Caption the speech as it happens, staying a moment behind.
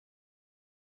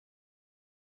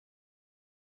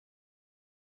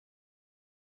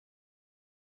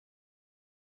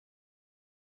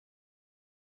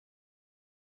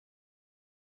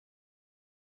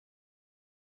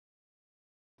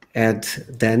add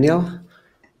Daniel.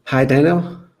 Hi,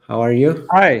 Daniel. How are you?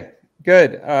 Hi,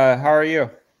 good. How are you?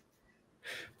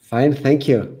 Fine, thank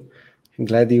you. I'm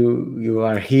glad you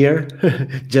are here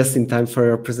just in time for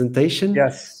your presentation.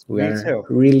 Yes, We me are too.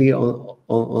 really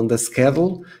on the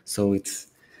schedule, so it's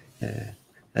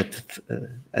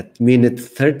at minute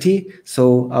 30.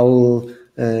 So I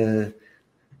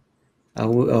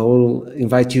will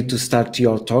invite you to start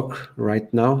your talk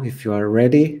right now if you are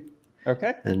ready.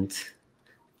 Okay. And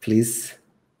please.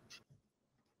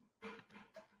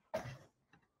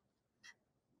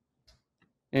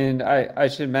 And I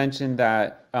should mention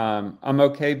that I'm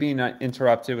okay being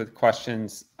interrupted with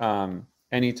questions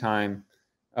anytime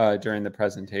during the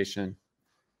presentation.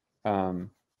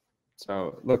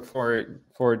 So look forward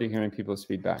to hearing people's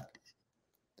feedback.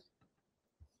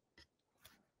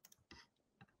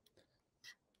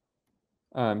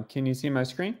 Can you see my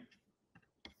screen?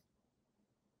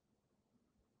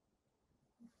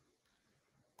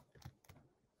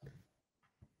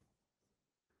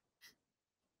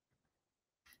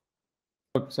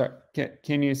 Oh, sorry.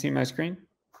 Can you see my screen?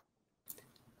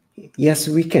 Yes,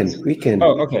 we can. We can.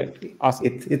 Oh, okay. Awesome.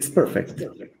 It's perfect.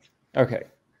 Okay.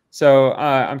 So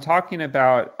I'm talking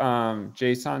about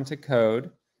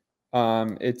JSON-to-Code.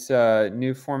 It's a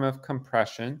new form of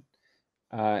compression,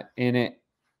 and it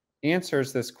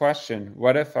answers this question: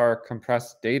 what if our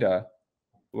compressed data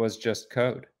was just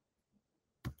code?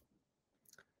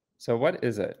 So what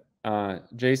is it?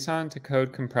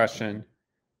 JSON-to-Code compression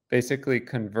basically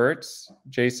converts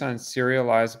JSON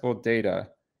serializable data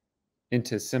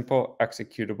into simple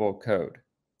executable code.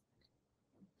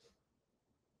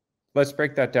 Let's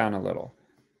break that down a little.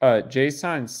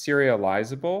 JSON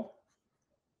serializable,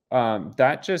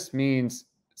 that just means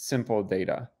simple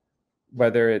data,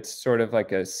 whether it's sort of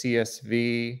like a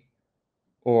CSV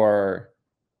or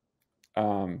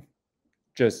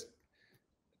just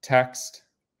text,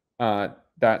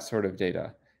 that sort of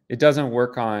data. It doesn't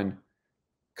work on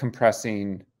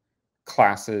compressing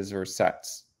classes or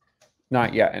sets,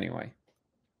 not yet anyway.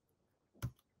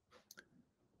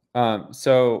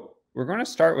 So we're going to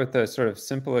start with a sort of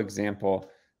simple example.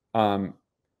 You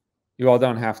all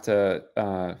don't have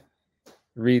to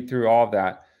read through all of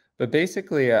that, but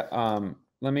basically,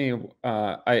 let me,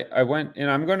 I went, and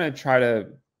I'm going to try to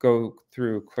go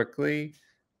through quickly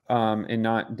and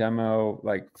not demo,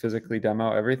 like physically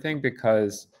demo everything,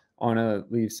 because I want to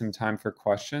leave some time for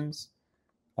questions.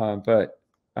 But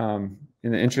in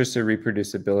the interest of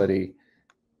reproducibility,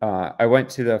 I went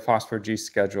to the FOSS4G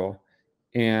schedule,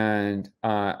 and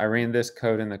I ran this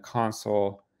code in the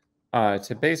console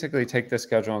to basically take the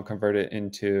schedule and convert it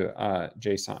into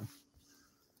JSON.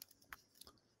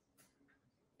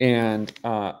 And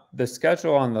the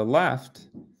schedule on the left,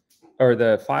 or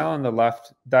the file on the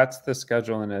left, that's the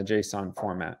schedule in a JSON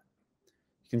format.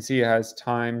 You can see it has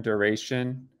time,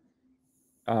 duration,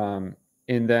 and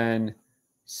then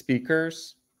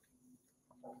speakers,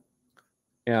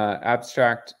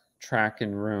 abstract, track,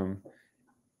 and room.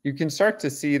 You can start to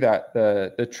see that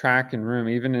the track and room,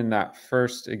 even in that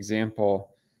first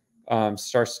example,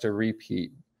 starts to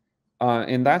repeat.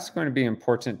 And that's going to be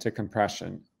important to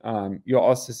compression. You'll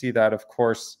also see that, of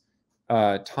course,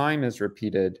 time is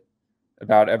repeated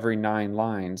about every 9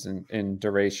 lines in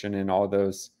duration and all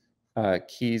those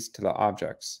keys to the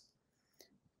objects.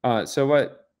 So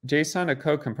what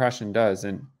JSON-to-Code compression does,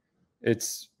 and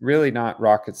it's really not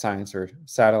rocket science or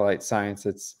satellite science,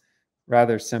 it's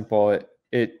rather simple.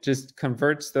 It just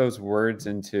converts those words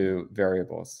into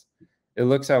variables. It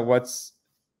looks at what's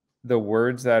the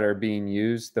words that are being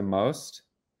used the most,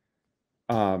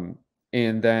 and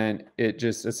then it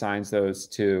just assigns those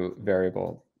to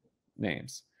variable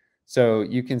names. So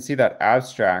you can see that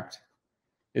abstract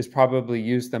is probably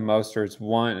used the most, or it's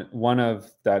one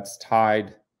of that's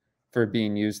tied for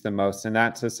being used the most, and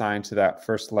that's assigned to that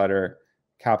first letter,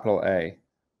 capital A.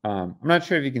 I'm not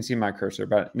sure if you can see my cursor,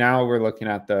 but now we're looking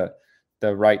at the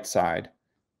right side.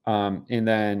 And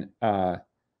then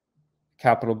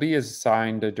capital B is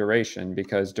assigned a duration,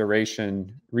 because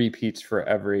duration repeats for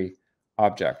every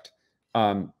object.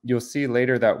 You'll see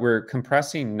later that we're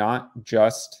compressing not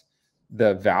just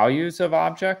the values of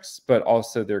objects, but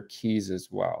also their keys as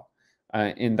well.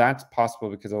 And that's possible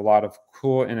because of a lot of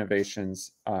cool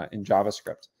innovations in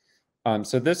JavaScript.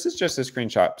 So this is just a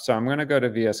screenshot. So I'm going to go to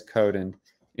VS Code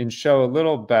and show a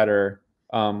little better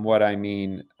what I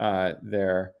mean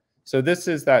there. So this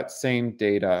is that same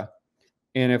data.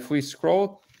 And if we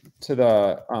scroll to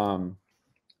the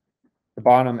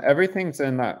bottom, everything's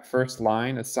in that first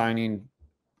line, assigning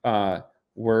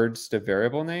words to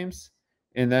variable names.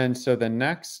 And then so the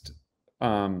next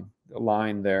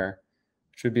line there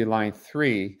should be line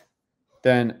 3.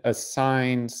 then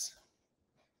assigns,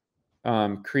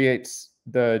 creates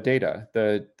the data,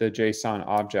 the JSON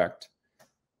object,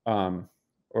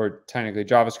 or technically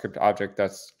JavaScript object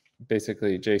that's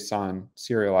basically JSON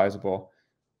serializable,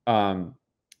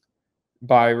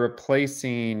 by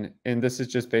replacing, and this is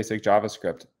just basic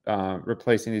JavaScript,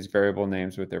 replacing these variable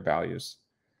names with their values.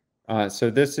 So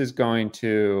this is going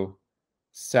to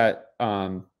set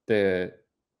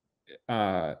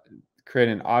create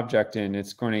an object, and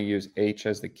it's going to use H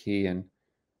as the key. And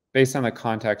based on the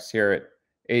context here,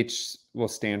 H will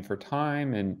stand for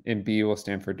time, and B will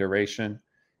stand for duration.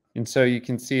 And so you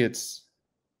can see it's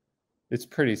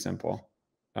pretty simple.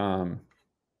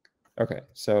 Okay,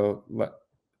 so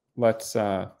let's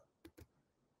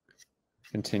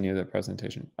continue the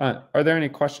presentation. Are there any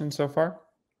questions so far?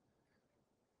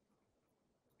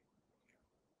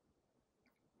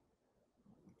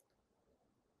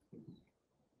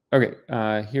 Okay,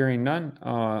 hearing none,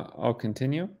 I'll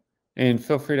continue. And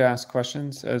feel free to ask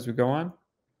questions as we go on.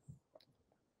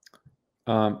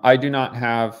 I do not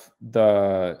have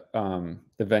the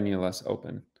venue list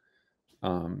open.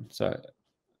 So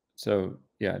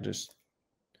yeah, just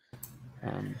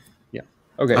yeah.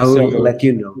 Okay. I will let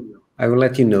you know. I will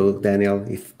let you know, Daniel,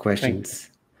 if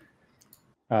questions.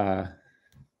 So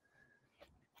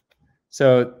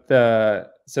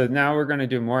now we're going to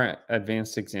do a more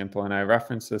advanced example, and I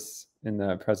referenced this in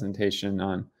the presentation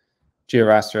on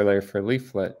GeoRaster layer for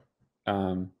leaflet.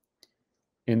 And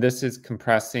this is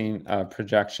compressing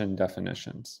projection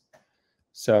definitions.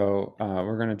 So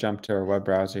we're going to jump to our web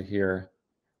browser here,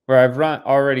 where I've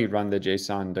already run the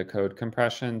JSON-to-Code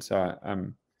compression. So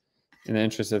I'm, in the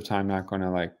interest of time, not going to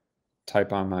like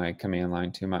type on my command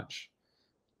line too much.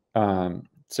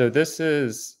 So this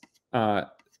is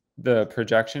the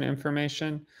projection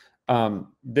information.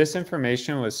 This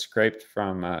information was scraped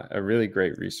from a really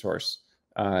great resource,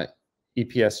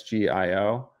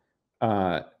 EPSG.io.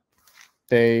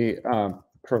 They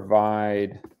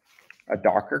provide a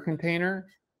Docker container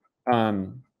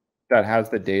that has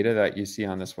the data that you see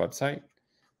on this website.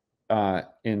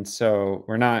 And so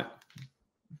we're not,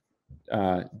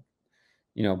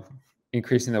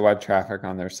 increasing the web traffic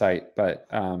on their site, but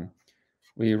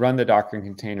we run the Docker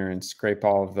container and scrape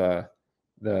all of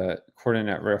the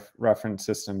coordinate reference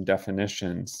system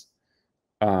definitions.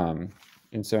 And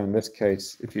so in this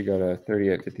case, if you go to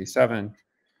 3857,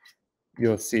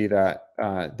 you'll see that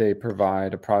they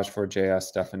provide a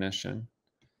FOSS4G definition.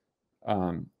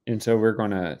 And so we're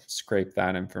going to scrape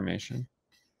that information,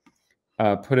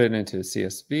 put it into a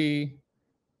CSV.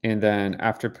 And then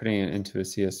after putting it into a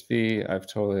CSV, I've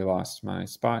totally lost my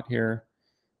spot here.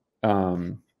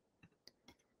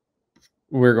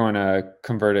 We're going to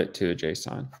convert it to a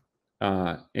JSON.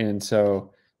 And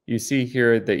so you see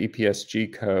here the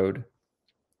EPSG code,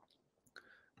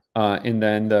 and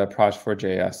then the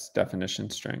FOSS4G definition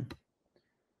string.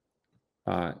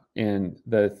 And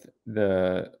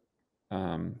the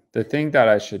thing that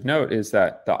I should note is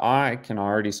that the eye can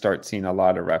already start seeing a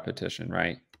lot of repetition,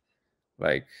 right?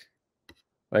 Like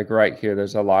right here,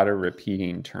 there's a lot of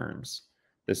repeating terms.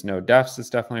 This no defs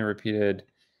is definitely repeated.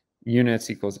 Units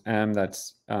equals M,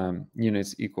 that's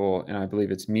units equal, and I believe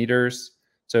it's meters.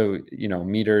 So,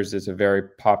 meters is a very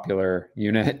popular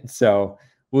unit. So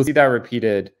we'll see that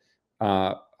repeated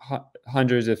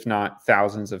hundreds, if not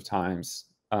thousands of times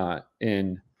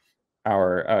in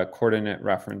our coordinate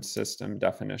reference system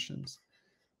definitions.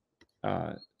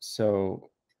 So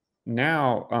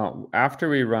now, after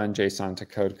we run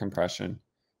JSON-to-Code compression,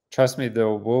 trust me, there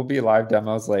will be live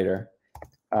demos later.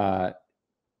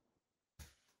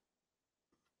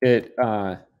 It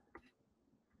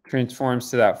transforms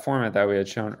to that format that we had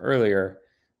shown earlier.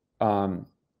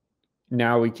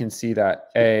 Now we can see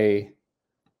that the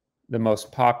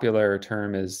most popular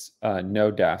term is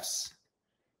no defs,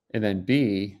 and then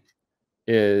B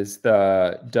is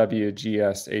the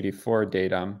WGS84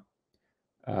 datum.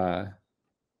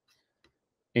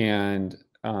 And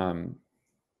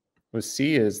with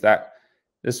C is that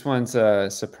this one's a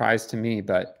surprise to me,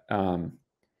 but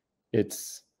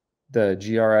it's the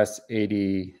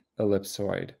GRS80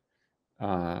 ellipsoid.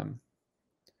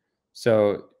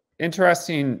 So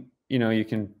interesting, you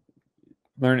can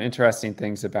learn interesting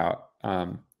things about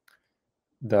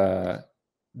the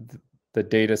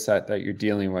data set that you're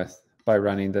dealing with by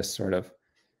running this sort of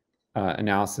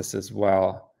analysis as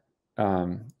well.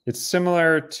 It's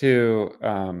similar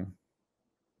to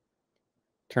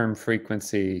term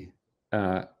frequency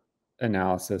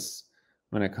analysis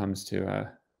when it comes to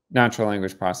natural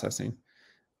language processing.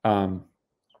 And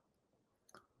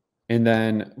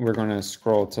then we're going to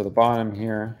scroll to the bottom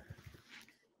here.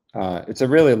 It's a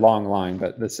really long line,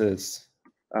 but this is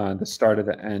the start of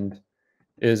the end,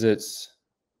 is it's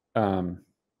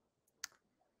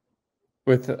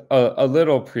with a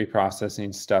little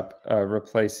pre-processing step,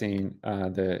 replacing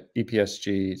the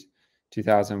EPSG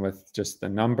 2000 with just the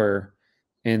number,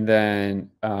 and then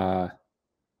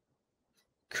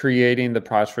creating the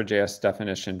Proj4JS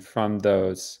definition from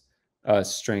those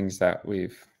strings that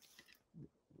we've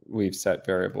set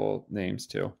variable names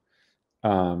to.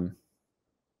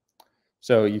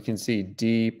 So you can see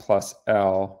D plus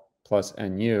L plus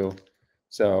NU.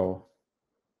 So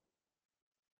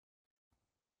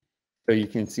you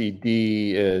can see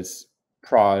D is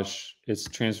Proj, it's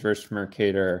transverse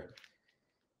Mercator,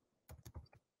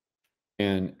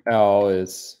 and L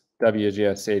is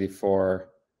WGS84.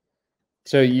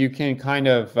 So you can kind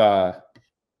of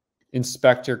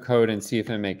inspect your code and see if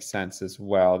it makes sense as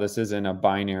well. This isn't a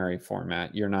binary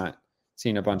format. You're not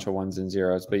seeing a bunch of ones and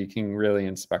zeros, but you can really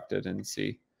inspect it and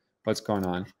see what's going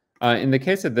on. In the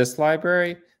case of this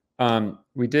library,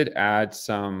 we did add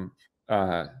some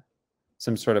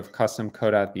sort of custom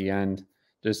code at the end,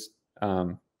 just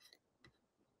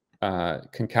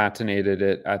concatenated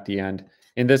it at the end.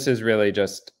 And this is really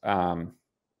just to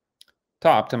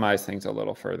optimize things a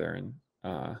little further. And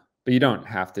but you don't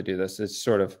have to do this. It's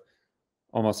sort of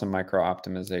almost a micro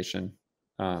optimization.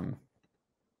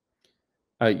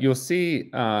 You'll see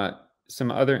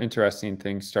some other interesting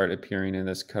things start appearing in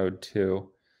this code too,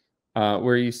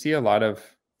 where you see a lot of,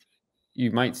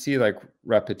 you might see like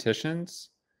repetitions,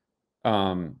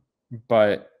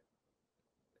 but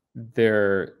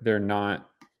they're not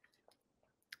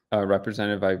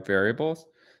represented by variables.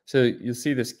 So you'll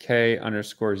see this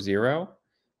K_0.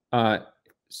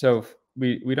 So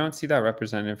we don't see that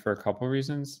represented for a couple of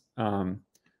reasons.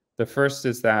 The first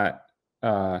is that,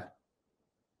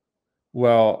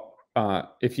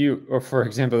 if you, or for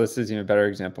example, this is even a better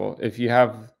example. If you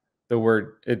have the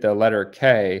letter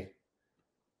K,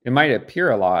 it might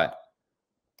appear a lot,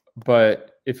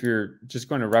 but if you're just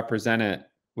going to represent it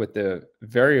with the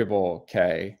variable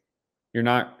K, you're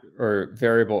not, or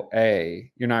variable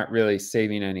A, you're not really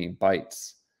saving any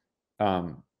bytes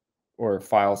or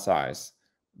file size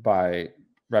by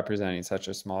representing such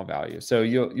a small value. So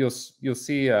you'll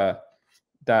see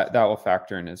that will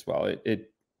factor in as well.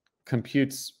 It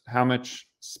computes how much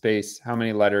space, how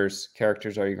many letters,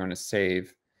 characters are you going to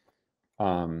save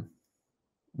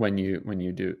when you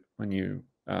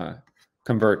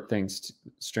convert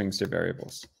strings to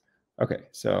variables. Okay,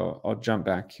 so I'll jump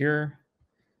back here.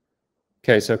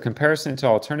 Okay, so comparison to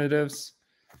alternatives.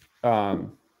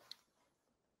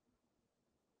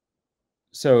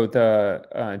 So the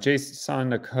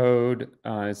JSON-to-Code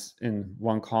is in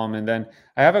one column, and then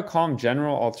I have a column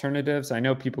general alternatives. I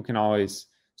know people can always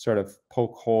sort of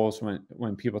poke holes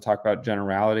when people talk about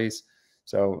generalities.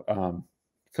 So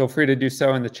feel free to do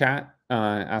so in the chat,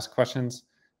 ask questions.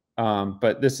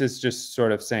 But this is just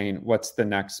sort of saying what's the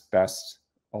next best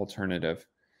alternative.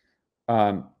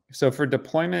 So for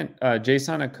deployment,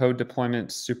 JSON-to-Code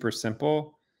deployment, super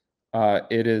simple.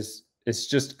 It's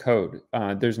just code.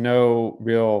 There's no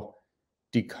real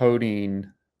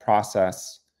decoding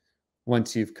process.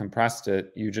 Once you've compressed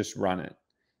it, you just run it.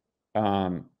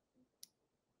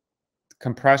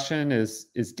 Compression is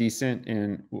decent,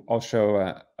 and I'll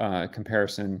show a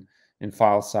comparison in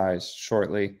file size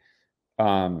shortly.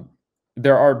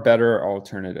 There are better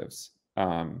alternatives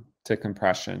to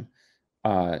compression.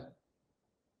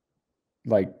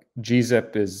 Like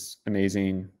gzip is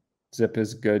amazing. Zip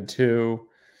is good too.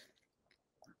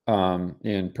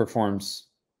 And performs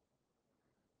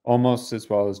almost as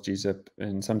well as gzip,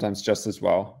 and sometimes just as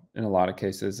well in a lot of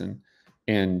cases.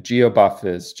 And GeoBuff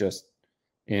is just,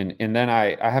 and then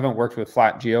I haven't worked with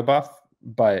flat GeoBuff,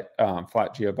 but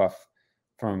flat GeoBuff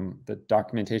from the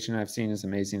documentation I've seen is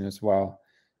amazing as well.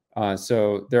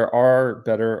 So there are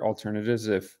better alternatives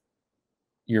if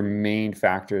your main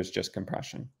factor is just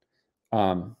compression.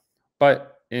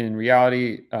 But in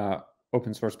reality,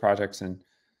 open source projects and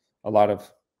a lot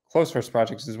of closed source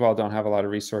projects as well don't have a lot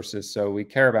of resources, so we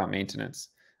care about maintenance.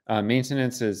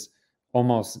 Maintenance is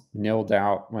almost nilled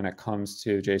out when it comes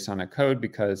to JSON-to-Code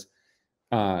because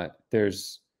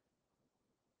there's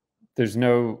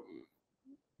no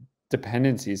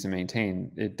dependencies to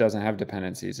maintain. It doesn't have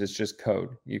dependencies. It's just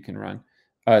code you can run.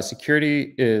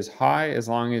 Security is high as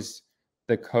long as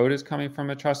the code is coming from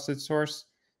a trusted source.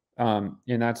 And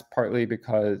that's partly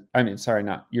because,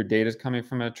 your data is coming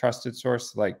from a trusted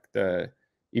source like the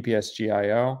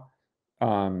EPSG.io.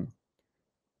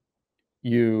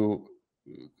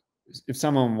 If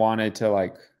someone wanted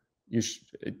to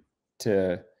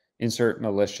to insert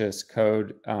malicious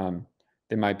code,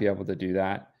 they might be able to do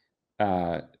that.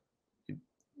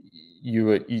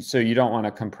 so you don't want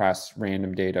to compress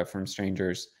random data from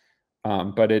strangers,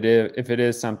 but if it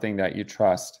is something that you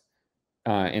trust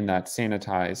and that's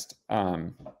sanitized,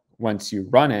 once you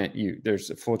run it, there's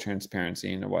a full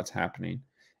transparency into what's happening,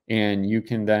 and you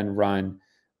can then run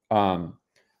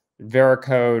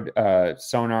Veracode,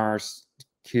 Sonar's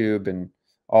Cube, and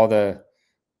all the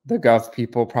Gov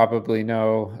people probably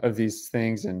know of these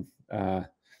things, and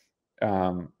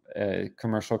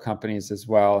commercial companies as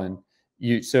well. And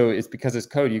so it's because it's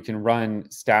code, you can run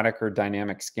static or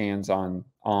dynamic scans on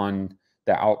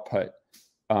the output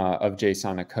of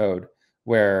JSON-to-Code,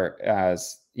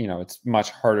 whereas it's much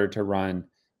harder to run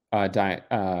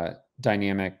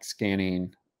dynamic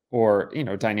scanning or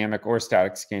dynamic or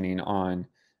static scanning on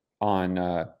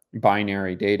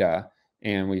binary data.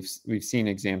 And we've seen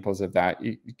examples of that.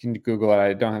 You can Google it.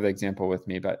 I don't have the example with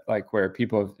me, but like where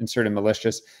people have inserted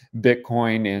malicious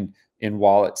Bitcoin in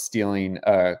wallet stealing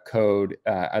code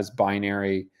as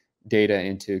binary data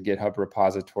into GitHub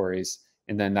repositories,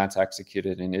 and then that's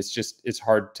executed. And it's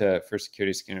hard for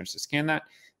security scanners to scan that.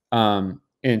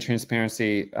 In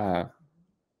transparency,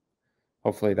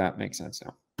 hopefully that makes sense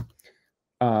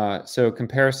now. So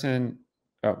comparison.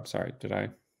 Oh, sorry. Did I?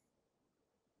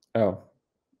 Oh.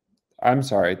 I'm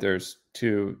sorry, there's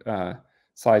two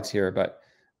slides here, but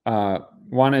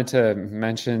wanted to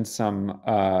mention some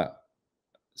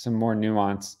more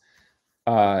nuance.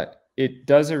 It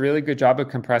does a really good job of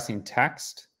compressing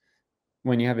text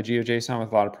when you have a GeoJSON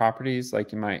with a lot of properties,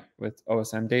 like you might with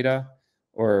OSM data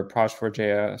or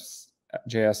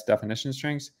FOSS4G definition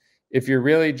strings. If you're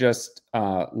really just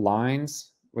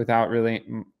lines without really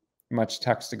much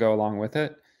text to go along with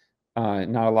it,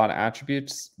 not a lot of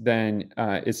attributes, then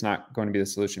it's not going to be the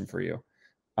solution for you.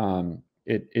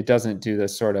 It doesn't do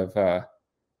this sort of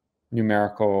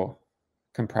numerical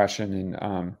compression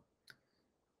and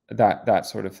that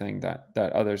sort of thing that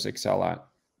others excel at.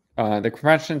 The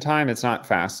compression time, it's not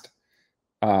fast,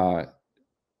 but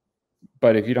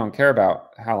if you don't care about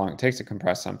how long it takes to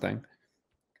compress something,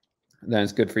 then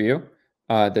it's good for you.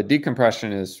 The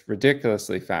decompression is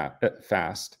ridiculously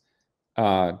fast.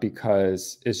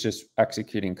 Because it's just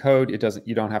executing code. You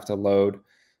don't have to load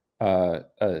a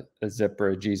zip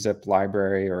or a gzip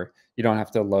library, or you don't have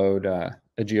to load a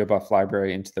GeoBuff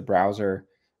library into the browser,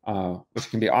 which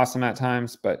can be awesome at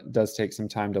times, but it does take some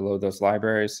time to load those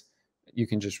libraries. You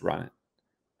can just run it.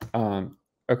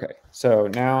 Okay, so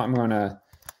now I'm going to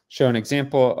show an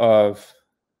example of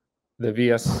the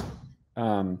VS,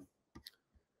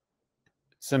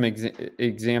 some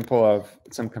example of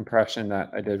some compression that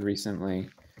I did recently.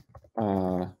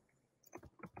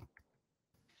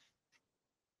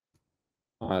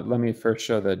 Let me first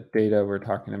show the data we're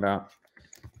talking about.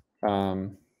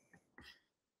 Can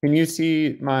you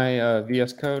see my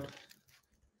VS Code?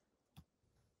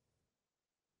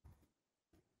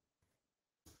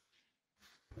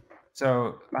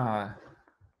 So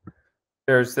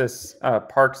there's this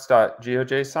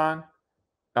parks.geojson.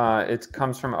 It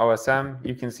comes from OSM.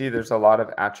 You can see there's a lot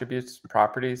of attributes,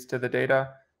 properties to the data,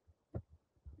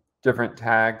 different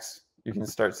tags. You can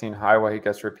start seeing highway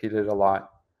gets repeated a lot.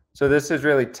 So this is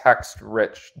really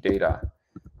text-rich data.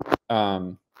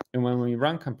 And when we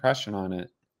run compression on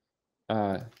it,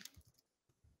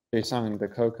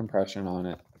 JSON-to-Code compression on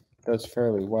it, does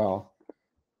fairly well.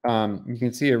 You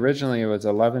can see originally it was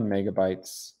 11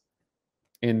 megabytes,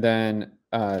 and then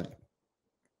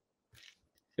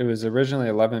it was originally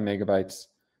 11 megabytes.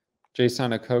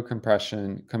 JSON-to-Code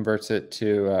compression converts it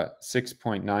to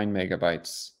 6.9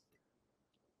 megabytes.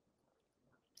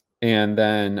 And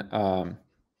then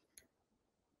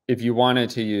if you wanted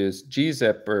to use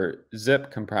gzip or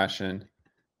zip compression,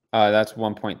 that's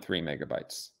 1.3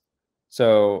 megabytes.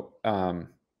 So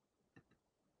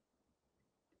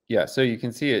yeah, so you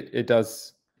can see it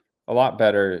does a lot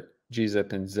better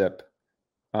gzip and zip,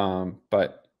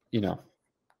 but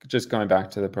just going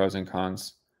back to the pros and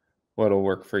cons, what'll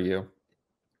work for you.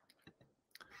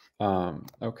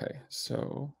 Okay,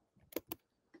 so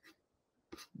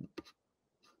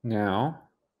now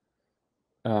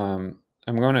I'm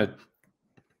going to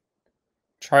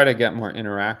try to get more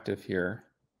interactive here.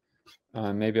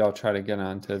 Maybe I'll try to get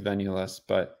onto Venulist,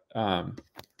 but I'm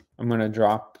going to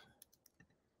drop,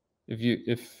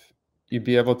 if you'd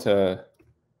be able to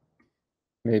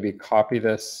maybe copy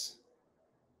this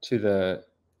to the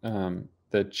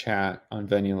chat on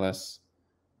Venulist.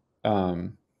 This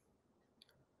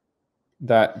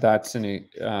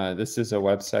is a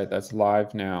website that's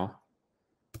live now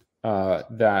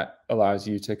that allows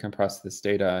you to compress this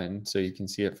data, and so you can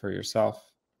see it for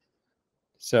yourself.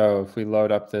 So if we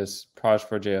load up this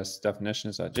proj4js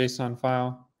definitions.json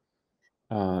file,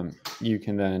 you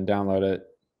can then download it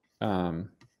and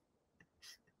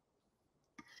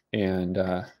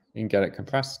get it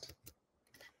compressed.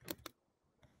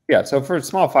 Yeah, so for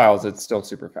small files, it's still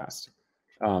super fast.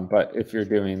 But if you're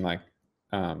doing like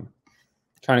trying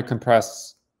to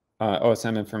compress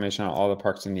OSM information on all the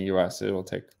parks in the US, it will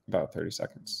take about 30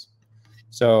 seconds.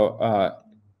 So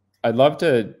I'd love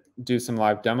to do some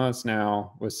live demos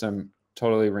now with some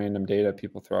totally random data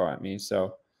people throw at me.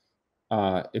 So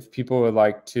if people would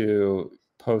like to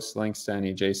post links to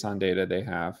any JSON data they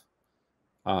have,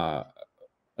 I'd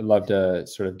love to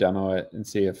sort of demo it and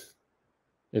see if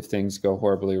things go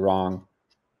horribly wrong.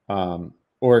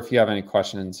 Or if you have any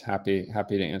questions, happy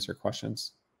to answer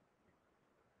questions.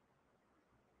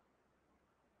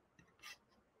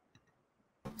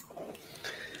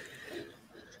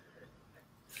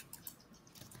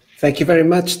 Thank you very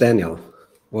much, Daniel. It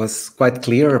was quite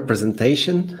clear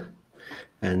presentation,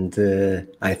 and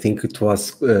I think it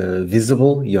was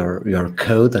visible, your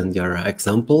code and your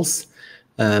examples.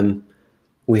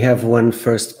 We have one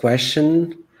first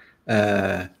question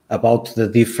about the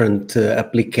different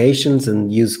applications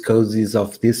and use cases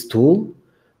of this tool.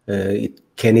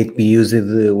 Can it be used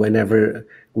whenever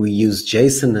we use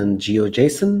JSON and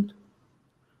GeoJSON?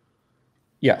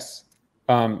 Yes.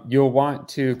 You'll want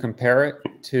to compare it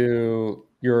to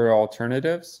your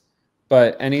alternatives,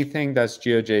 but anything that's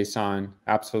GeoJSON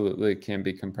absolutely can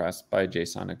be compressed by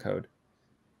JSON-to-Code.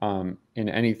 And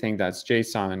anything that's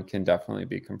JSON can definitely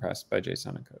be compressed by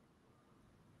JSON-to-Code.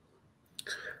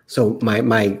 So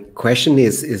my question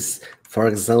is, for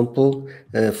example,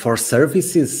 for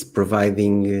services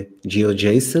providing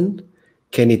GeoJSON,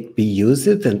 can it be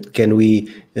used and can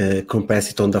we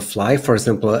compress it on the fly? For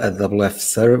example, a WF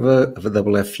server, a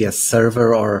WFS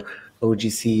server or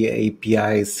OGC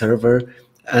API server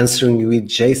answering with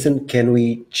JSON, can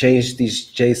we change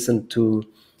this JSON to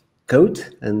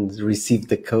code and receive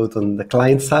the code on the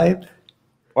client side?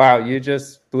 Wow, you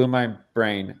just blew my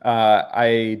brain.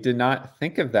 I did not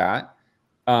think of that,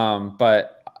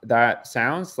 but that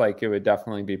sounds like it would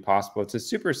definitely be possible. It's a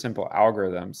super simple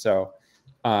algorithm. So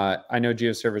I know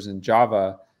GeoSurge is in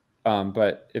Java,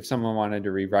 but if someone wanted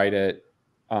to rewrite it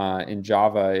in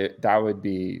Java,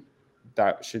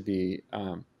 that should be,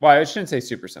 well, I shouldn't say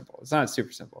super simple. It's not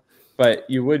super simple, but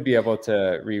you would be able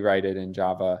to rewrite it in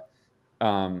Java.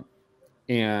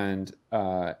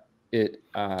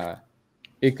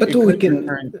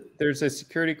 There's a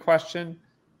security question.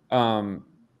 I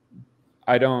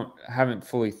haven't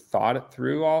fully thought it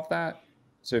through all of that.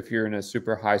 So if you're in a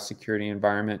super high security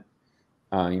environment,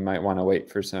 you might want to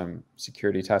wait for some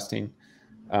security testing.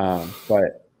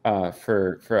 But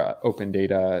for open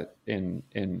data in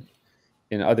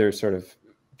other sort of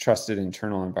trusted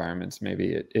internal environments,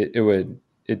 maybe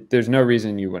there's no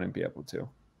reason you wouldn't be able to.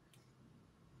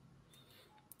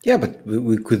 Yeah, but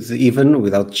we could, even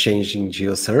without changing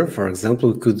GeoSurge, for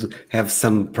example, we could have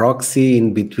some proxy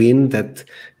in between that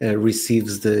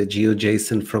receives the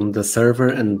GeoJSON from the server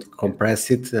and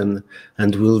compress it and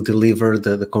will deliver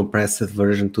the compressed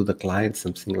version to the client,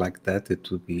 something like that. It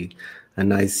would be a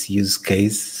nice use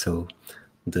case. So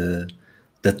the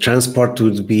transport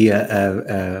would be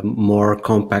a more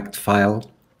compact file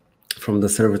from the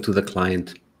server to the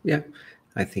client. Yeah,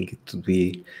 I think it would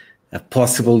be a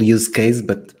possible use case,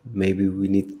 but maybe we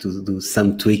need to do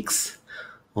some tweaks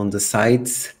on the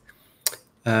sides.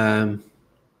 Are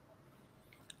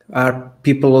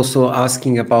people also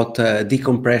asking about a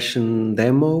decompression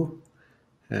demo?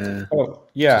 Oh,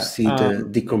 yeah. To see the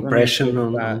decompression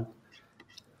on.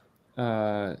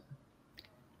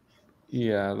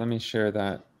 Yeah, let me share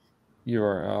that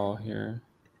URL here.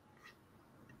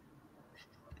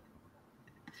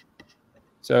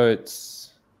 So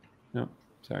it's, no,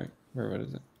 sorry. What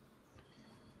is it?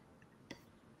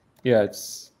 Yeah,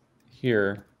 it's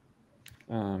here.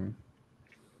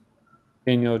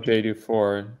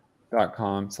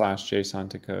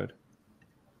 DanielJDufour.com/JSON-to-Code.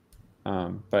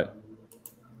 But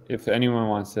if anyone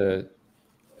wants to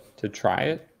try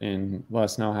it and let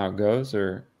us know how it goes,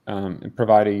 or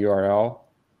provide a URL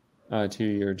to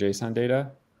your JSON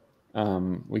data,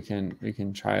 we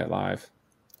can try it live.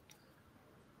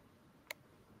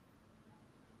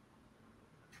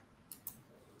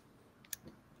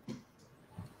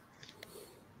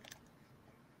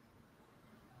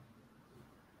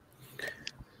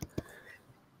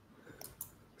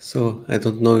 So I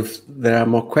don't know if there are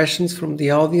more questions from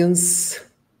the audience.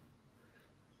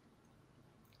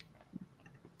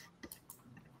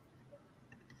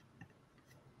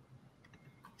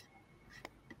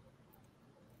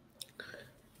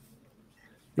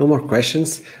 No more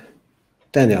questions.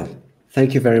 Daniel,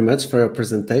 thank you very much for your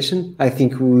presentation. I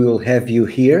think we will have you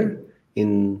here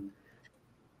in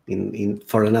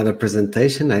for another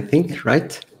presentation, I think,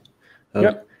 right?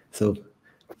 Yep. So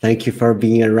thank you for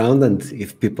being around, and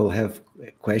if people have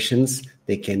questions,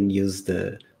 they can use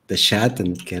the chat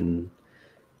and can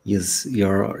use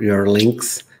your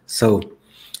links. So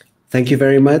thank you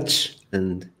very much,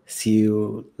 and see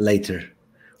you later.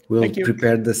 We'll Thank you.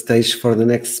 prepare the stage for the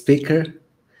next speaker.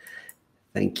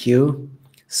 Thank you.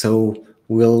 So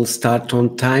we'll start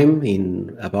on time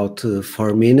in about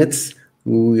 4 minutes.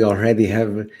 We already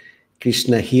have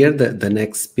Krishna here, the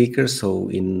next speaker. So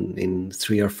in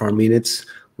 3 or 4 minutes,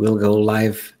 we'll go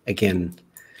live again.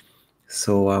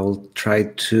 So I'll try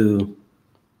to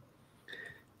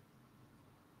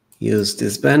use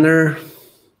this banner.